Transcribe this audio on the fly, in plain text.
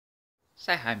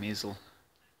Say hi, Measal.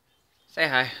 Say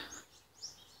hi.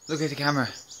 Look at the camera.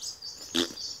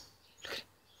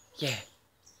 Yeah.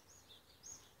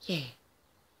 Yeah.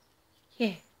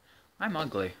 Yeah. I'm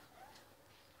ugly.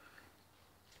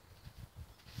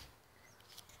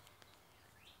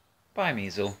 Bye,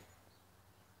 Measal.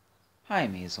 Hi,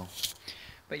 Measal.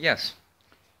 But yes.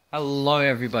 Hello,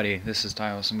 everybody. This is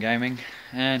Awesome Gaming,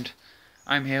 and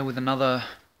I'm here with another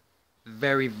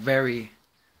very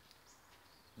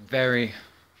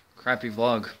crappy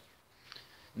vlog.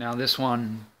 Now, this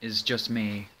one is just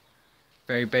me,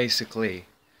 very basically,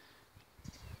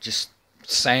 just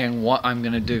saying what I'm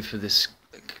gonna do for this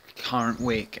current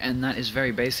week, and that is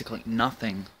very basically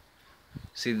nothing.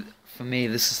 See, for me,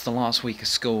 this is the last week of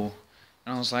school,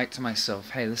 and I was like to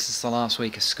myself, hey, this is the last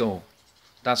week of school.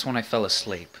 That's when I fell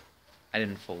asleep. I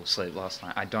didn't fall asleep last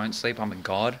night. I don't sleep, I'm a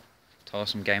god.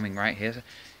 Awesome Gaming right here.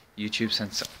 YouTube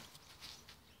sensor.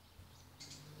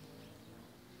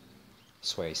 I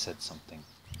swear he said something.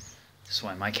 I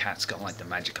swear my cat's got like the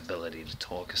magic ability to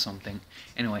talk or something.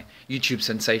 Anyway, YouTube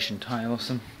sensation Ty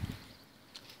Awesome.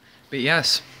 But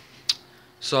yes,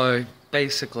 so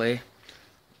basically,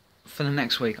 for the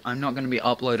next week, I'm not going to be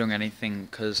uploading anything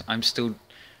because I'm still,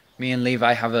 me and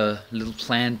Levi have a little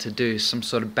plan to do some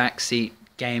sort of backseat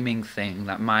gaming thing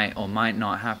that might or might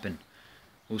not happen.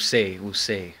 We'll see, we'll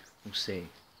see, we'll see.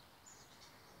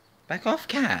 Back off,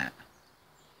 cat.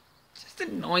 Just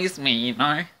annoys me, you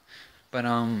know? But,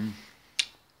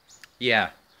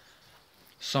 yeah.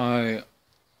 So,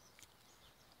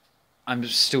 I'm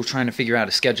still trying to figure out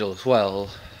a schedule as well.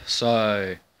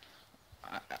 So,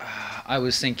 I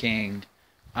was thinking,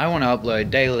 I want to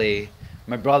upload daily.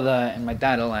 My brother and my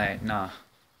dad are like, nah.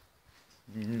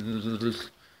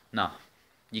 Nah.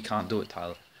 You can't do it,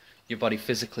 Tyler. Your body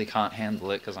physically can't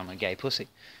handle it because I'm a gay pussy.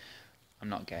 I'm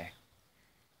not gay.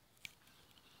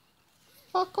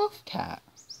 Fuck off, cat.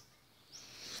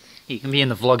 You can be in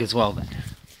the vlog as well then.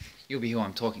 You'll be who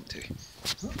I'm talking to.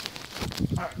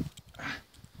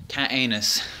 Cat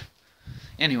anus.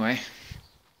 Anyway.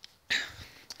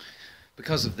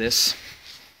 Because of this,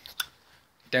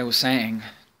 they were saying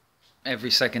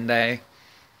every second day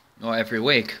or every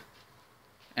week.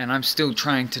 And I'm still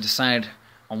trying to decide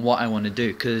on what I want to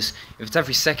do, because if it's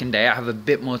every second day, I have a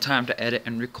bit more time to edit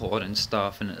and record and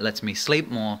stuff, and it lets me sleep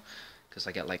more, because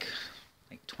I get like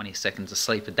 20 seconds of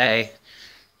sleep a day.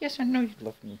 Yes, I know you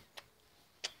love me.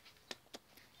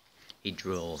 He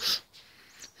drools.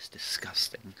 It's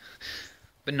disgusting.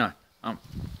 But no,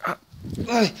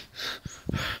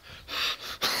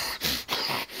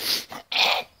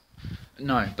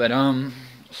 no, but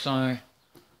so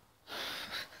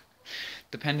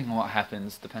depending on what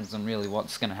happens, depends on really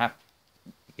what's gonna happen.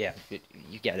 Yeah,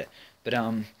 you get it. But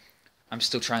I'm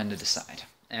still trying to decide,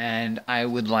 and I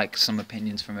would like some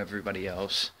opinions from everybody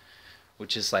else,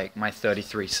 which is like my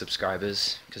 33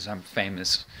 subscribers, because I'm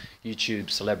famous YouTube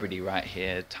celebrity right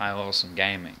here, Ty Awesome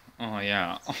Gaming. Oh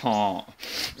yeah, oh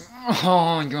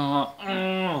god,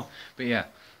 oh. But yeah,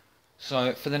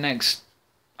 so for the next,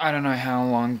 I don't know how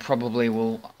long, probably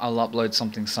I'll upload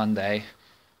something Sunday.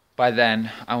 By then,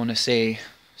 I want to see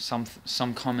some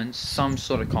comments, some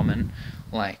sort of comment,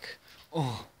 like,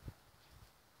 oh,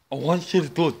 I want you to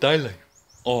do it daily,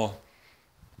 or,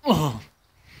 I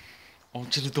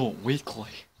want you to do it weekly,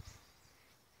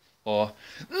 or,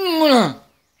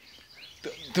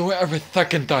 do it every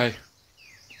second day.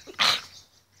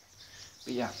 But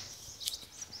yeah.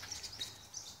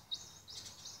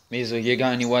 Measal, you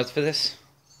got any words for this?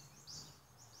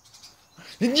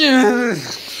 Yeah.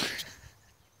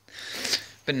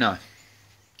 But no.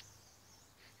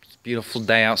 It's a beautiful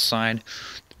day outside.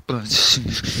 But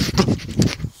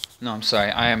no, I'm sorry.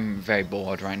 I am very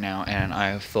bored right now, and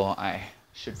I thought I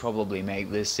should probably make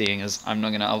this, seeing as I'm not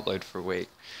going to upload for a week.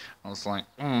 I was like,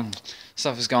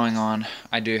 stuff is going on.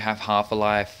 I do have half a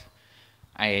life.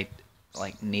 I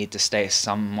need to stay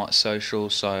somewhat social,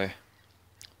 so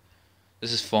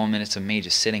this is 4 minutes of me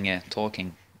just sitting here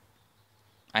talking.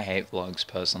 I hate vlogs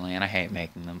personally, and I hate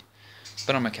making them.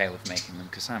 But I'm okay with making them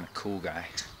because I'm a cool guy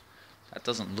that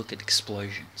doesn't look at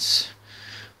explosions.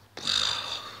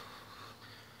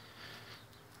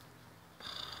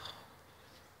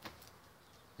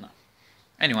 No.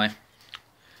 Anyway,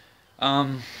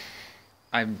 I'm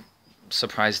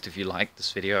surprised if you like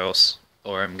this video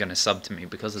or I'm gonna sub to me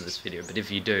because of this video. But if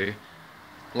you do,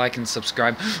 like and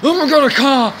subscribe. Oh my god, a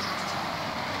car!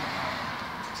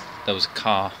 That was a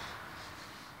car.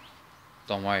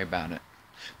 Don't worry about it.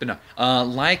 But no,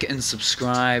 like and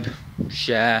subscribe,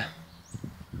 share.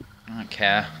 I don't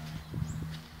care.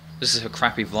 This is a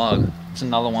crappy vlog. It's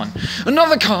another one.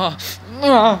 Another car!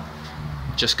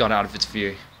 Just got out of its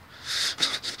view.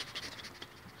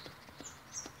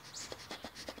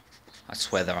 I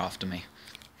swear they're after me.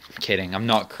 I'm kidding, I'm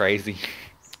not crazy.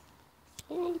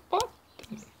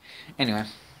 Anyway.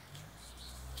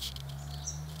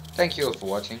 Thank you all for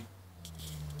watching.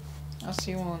 I'll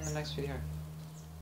see you all in the next video.